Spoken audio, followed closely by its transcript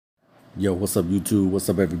Yo, what's up, YouTube? What's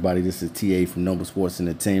up, everybody? This is TA from Noble Sports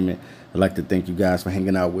Entertainment. I'd like to thank you guys for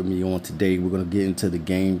hanging out with me on today. We're going to get into the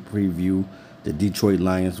game preview, the Detroit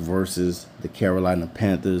Lions versus the Carolina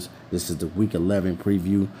Panthers. This is the Week 11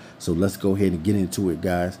 preview. So let's go ahead and get into it,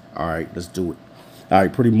 guys. All right, let's do it. All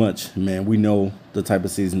right, pretty much, man, we know the type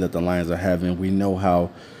of season that the Lions are having. We know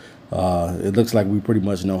how it looks like we pretty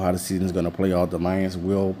much know how the season is going to play out. The Lions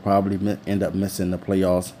will probably end up missing the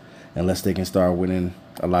playoffs unless they can start winning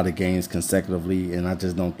a lot of games consecutively. And I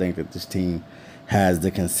just don't think that this team has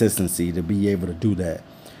the consistency to be able to do that.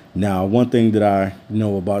 Now, one thing that I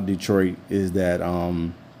know about Detroit is that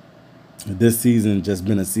this season just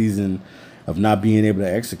been a season of not being able to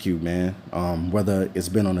execute, man. Whether it's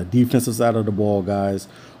been on the defensive side of the ball, guys,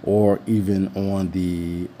 or even on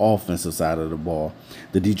the offensive side of the ball.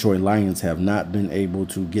 The Detroit Lions have not been able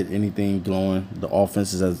to get anything going. The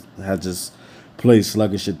offense has just played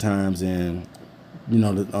sluggish at times, and you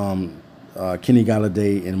know, Kenny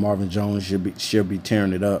Galladay and Marvin Jones should be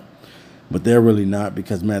tearing it up, but they're really not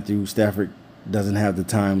because Matthew Stafford doesn't have the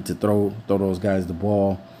time to throw those guys the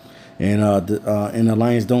ball, and the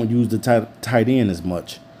Lions don't use the tight end as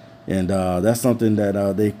much, and that's something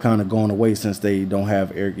that they've kind of gone away since they don't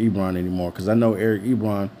have Eric Ebron anymore. Because I know Eric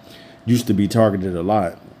Ebron used to be targeted a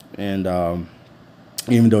lot, and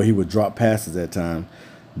even though he would drop passes at times.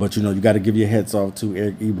 But, you know, you got to give your heads off to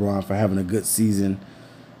Eric Ebron for having a good season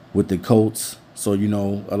with the Colts. So, you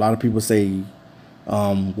know, a lot of people say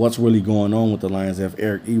what's really going on with the Lions if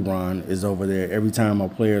Eric Ebron is over there. Every time a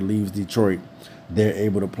player leaves Detroit, they're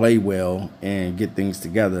able to play well and get things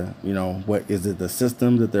together. You know, what is it, the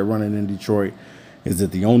system that they're running in Detroit? Is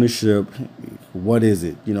it the ownership? What is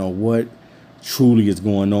it? You know, what truly is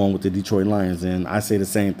going on with the Detroit Lions? And I say the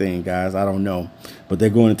same thing, guys. I don't know. But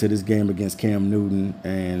they're going into this game against Cam Newton,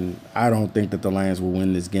 and I don't think that the Lions will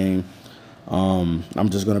win this game. I'm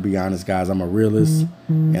just going to be honest, guys. I'm a realist,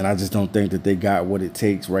 and I just don't think that they got what it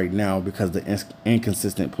takes right now because the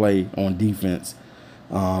inconsistent play on defense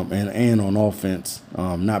and on offense,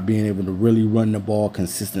 not being able to really run the ball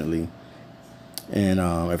consistently. And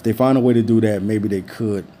if they find a way to do that, maybe they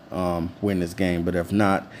could win this game. But if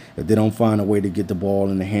not, if they don't find a way to get the ball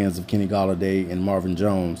in the hands of Kenny Galladay and Marvin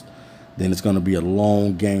Jones, then it's going to be a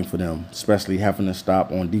long game for them, especially having to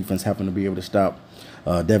stop on defense, having to be able to stop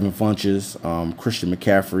Devin Funches, Christian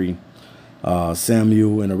McCaffrey,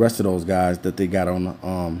 Samuel, and the rest of those guys that they got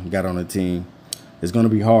on the team. It's going to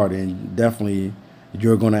be hard, and definitely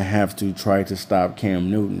you're going to have to try to stop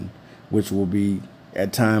Cam Newton, which will be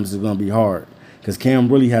at times it's going to be hard. Because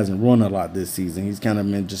Cam really hasn't run a lot this season. He's kind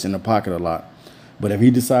of been just in the pocket a lot. But if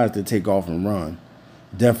he decides to take off and run,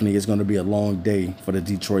 definitely it's going to be a long day for the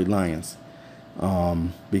Detroit Lions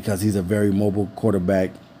because he's a very mobile quarterback.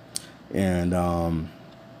 And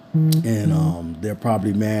they're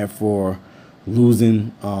probably mad for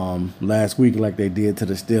losing last week like they did to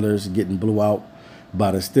the Steelers, getting blew out by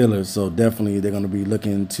the Steelers. So definitely they're going to be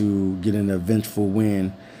looking to get an vengeful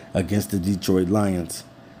win against the Detroit Lions.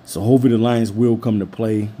 So hopefully the Lions will come to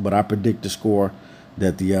play, but I predict the score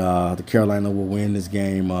that the Carolina will win this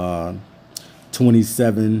game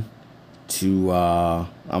 27 to I'm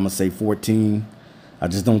gonna say 14. I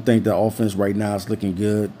just don't think the offense right now is looking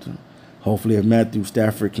good. Hopefully, if Matthew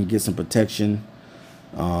Stafford can get some protection,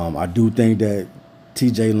 I do think that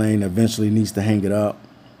TJ Lane eventually needs to hang it up.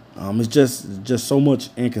 It's just so much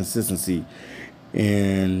inconsistency,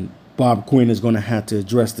 and Bob Quinn is going to have to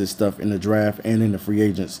address this stuff in the draft and in the free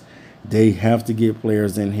agents. They have to get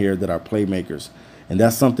players in here that are playmakers. And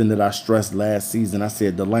that's something that I stressed last season. I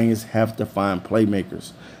said the Lions have to find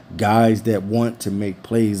playmakers, guys that want to make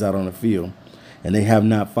plays out on the field. And they have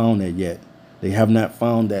not found that yet. They have not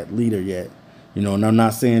found that leader yet. You know, and I'm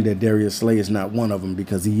not saying that Darius Slay is not one of them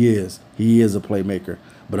because he is. He is a playmaker.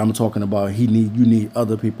 But I'm talking about you need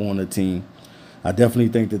other people on the team. I definitely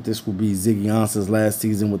think that this will be Ziggy Ansah's last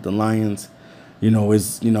season with the Lions.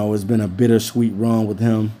 It's been a bittersweet run with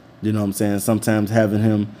him. You know what I'm saying? Sometimes having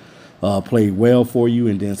him play well for you,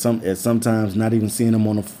 and then sometimes not even seeing him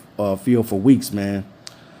on the field for weeks, man.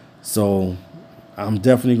 So I'm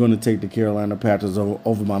definitely going to take the Carolina Panthers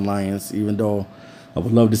over my Lions, even though I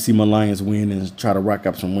would love to see my Lions win and try to rack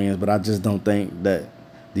up some wins. But I just don't think that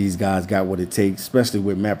these guys got what it takes, especially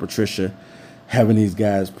with Matt Patricia having these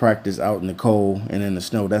guys practice out in the cold and in the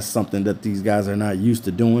snow. That's something that these guys are not used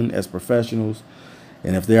to doing as professionals.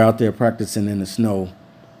 And if they're out there practicing in the snow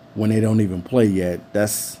when they don't even play yet,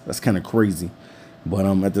 that's kind of crazy. But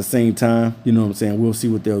at the same time, you know what I'm saying, we'll see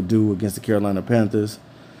what they'll do against the Carolina Panthers.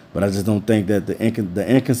 But I just don't think that the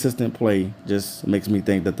inconsistent play just makes me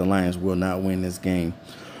think that the Lions will not win this game.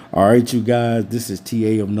 All right, you guys, this is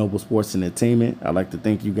TA of Noble Sports Entertainment. I'd like to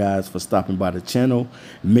thank you guys for stopping by the channel.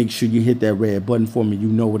 Make sure you hit that red button for me. You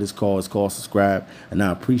know what it's called. It's called subscribe. And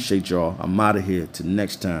I appreciate y'all. I'm out of here. Till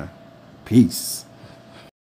next time. Peace.